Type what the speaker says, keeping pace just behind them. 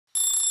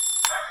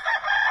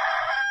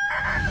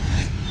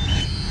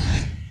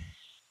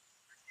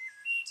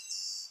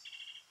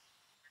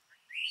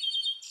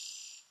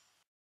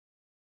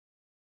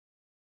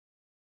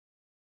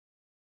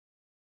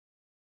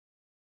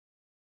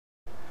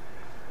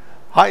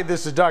Hi,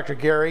 this is Dr.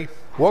 Gary.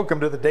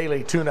 Welcome to the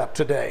Daily Tune-Up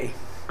today.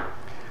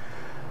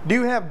 Do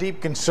you have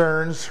deep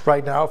concerns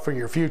right now for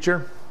your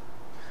future?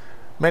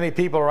 Many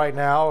people right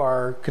now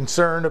are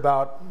concerned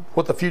about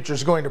what the future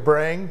is going to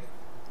bring,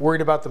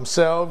 worried about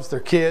themselves, their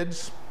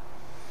kids.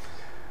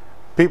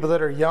 People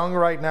that are young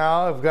right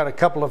now, I've got a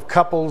couple of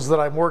couples that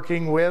I'm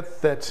working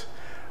with that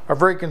are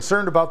very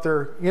concerned about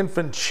their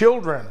infant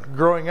children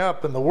growing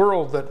up in the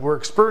world that we're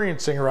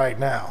experiencing right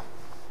now.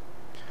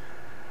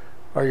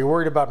 Are you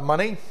worried about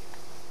money?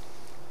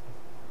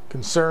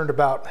 Concerned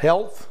about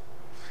health?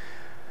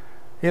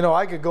 You know,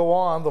 I could go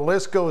on, the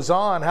list goes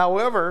on.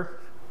 However,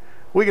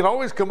 we can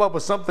always come up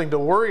with something to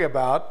worry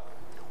about.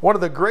 One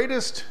of the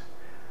greatest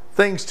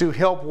things to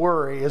help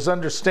worry is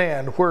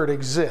understand where it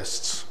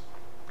exists.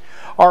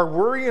 Our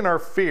worry and our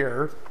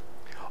fear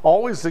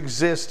always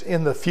exist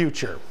in the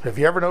future. Have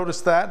you ever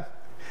noticed that?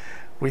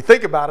 We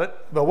think about it,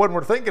 but when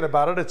we're thinking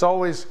about it, it's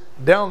always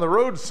down the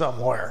road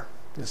somewhere.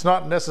 It's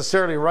not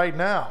necessarily right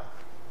now.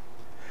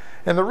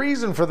 And the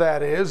reason for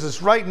that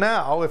is right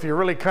now, if you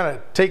really kind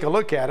of take a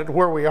look at it,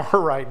 where we are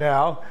right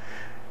now,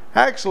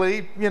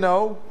 actually, you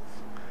know,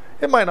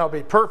 it might not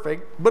be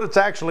perfect, but it's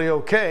actually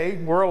okay.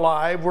 We're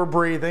alive, we're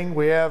breathing,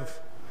 we have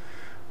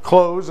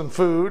clothes and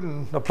food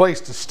and a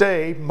place to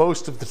stay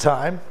most of the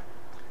time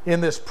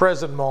in this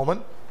present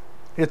moment.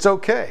 It's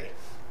okay.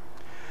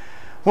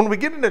 When we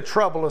get into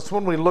trouble, it's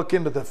when we look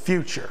into the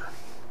future.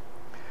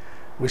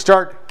 We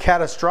start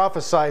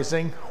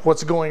catastrophizing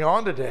what's going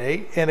on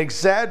today and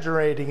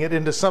exaggerating it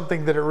into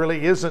something that it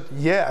really isn't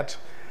yet.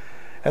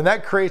 And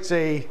that creates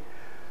a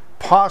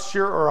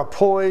posture or a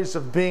poise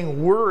of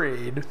being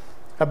worried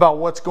about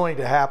what's going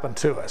to happen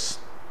to us.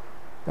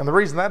 And the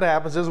reason that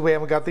happens is we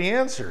haven't got the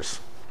answers.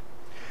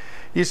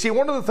 You see,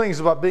 one of the things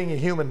about being a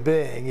human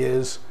being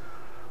is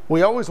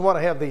we always want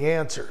to have the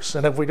answers.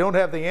 And if we don't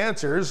have the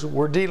answers,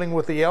 we're dealing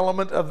with the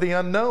element of the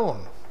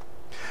unknown.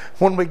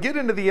 When we get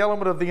into the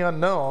element of the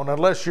unknown,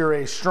 unless you're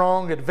a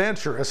strong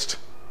adventurist,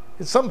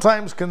 it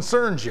sometimes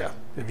concerns you.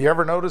 Have you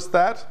ever noticed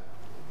that?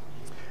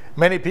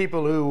 Many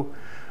people who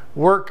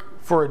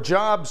work for a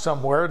job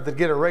somewhere that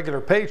get a regular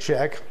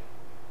paycheck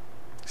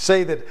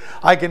say that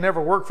I can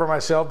never work for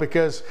myself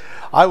because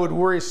I would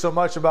worry so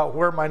much about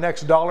where my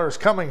next dollar is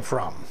coming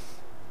from.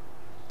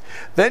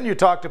 Then you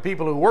talk to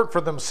people who work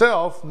for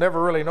themselves,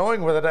 never really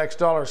knowing where the next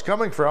dollar is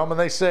coming from, and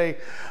they say,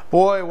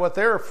 boy, what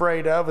they're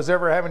afraid of is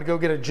ever having to go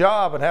get a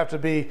job and have to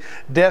be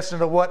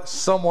destined to what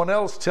someone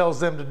else tells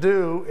them to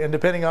do, and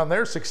depending on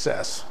their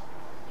success,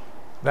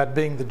 that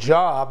being the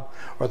job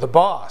or the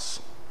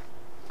boss.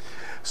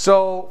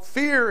 So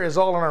fear is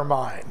all in our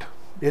mind.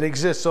 It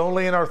exists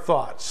only in our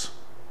thoughts.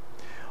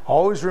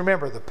 Always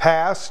remember, the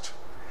past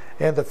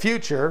and the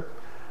future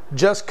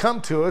just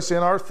come to us in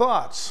our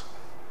thoughts.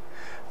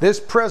 This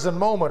present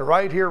moment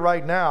right here,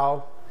 right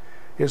now,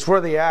 is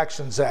where the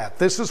action's at.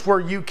 This is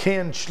where you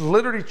can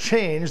literally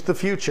change the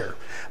future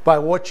by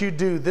what you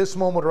do this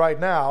moment right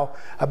now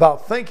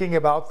about thinking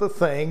about the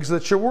things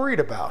that you're worried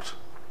about.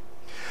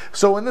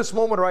 So in this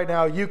moment right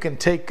now, you can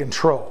take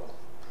control.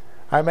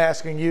 I'm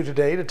asking you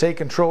today to take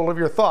control of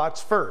your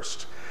thoughts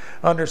first.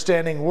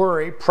 Understanding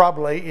worry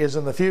probably is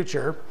in the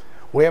future.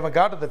 We haven't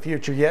got to the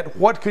future yet.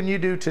 What can you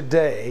do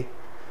today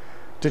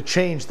to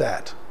change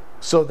that?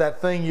 So that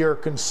thing you're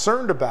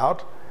concerned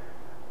about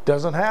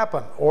doesn't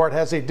happen, or it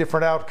has a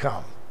different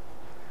outcome.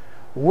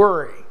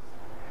 Worry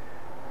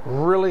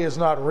really is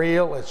not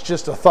real. It's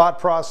just a thought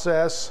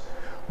process.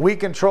 We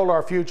control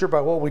our future by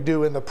what we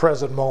do in the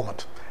present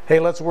moment. Hey,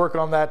 let's work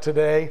on that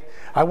today.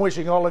 I'm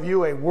wishing all of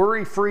you a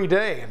worry-free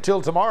day.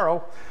 Until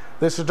tomorrow,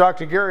 this is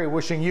Dr. Gary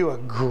wishing you a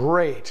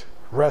great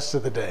rest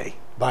of the day.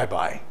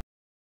 Bye-bye.